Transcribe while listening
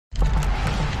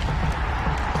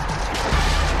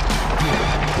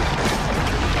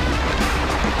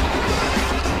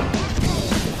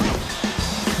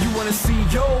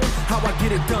how I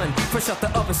get it done. Fresh out the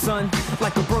oven, son,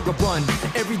 like a burger bun.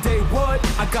 Everyday what?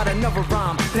 I got another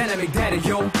rhyme. Dynamic daddy,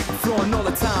 yo, flowing all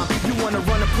the time. You wanna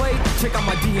run a play? Check out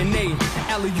my DNA.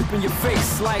 Alley-oop in your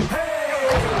face, like, hey!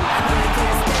 I know you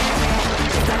can't stand it.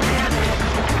 It's dynamic.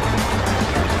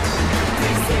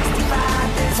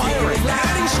 365, this firing,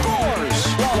 and he scores!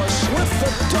 Wallace with the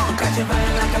dunk. Got you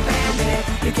running like a bandit.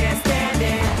 You can't stand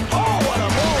it. Oh, what a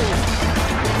move!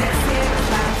 This is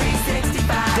like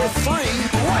 365. The three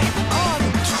right on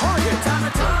target. Time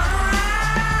to turn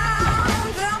around,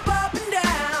 jump up and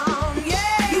down,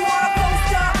 yeah. You wanna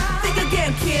post up? Think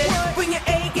again, kid. Bring your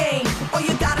A game, or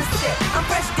you gotta sit. I'm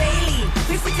fresh daily,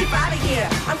 365 a year.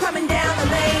 I'm coming down the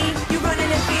lane. You running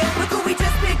in fear? Look who we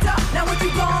just picked up. Now what you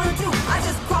gonna do? I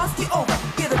just crossed you over.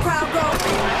 Hear the crowd go.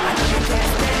 I know you can't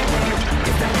stand it.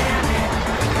 It's dynamic.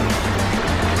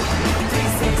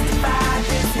 365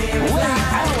 this here is Ray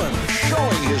live. Allen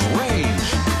showing his range.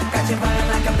 Got you running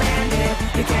like a bandit.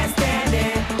 You can't stand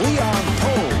it. Leon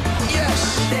Poe, yes.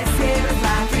 This here is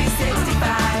live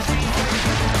 365.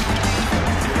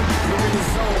 You're in the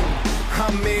zone.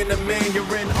 I'm man to man,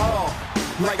 you're in awe.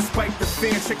 Like Spike the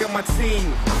fan, check out my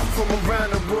team. From around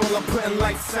the world, I'm putting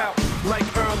lights out like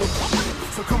Earl of.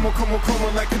 So come on,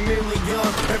 like chameleon.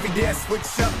 Every day I switch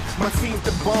up, my team's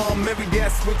the bomb. Every day I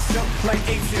switch up, like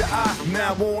A to the I.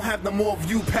 Now I won't have no more of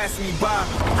you passing me by.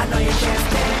 I know you can't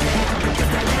stand it. It's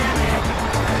dynamic.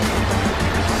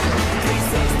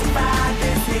 365,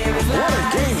 this here is live. What a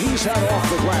game he's had off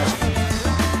the glass.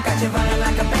 Got you running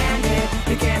like a bandit.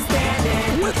 You can't stand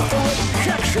it. With the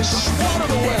rejection swatted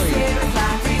This away. here is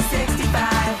live 365.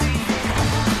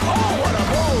 Oh, what a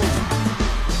move!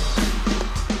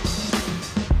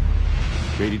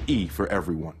 Rated E for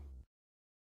everyone.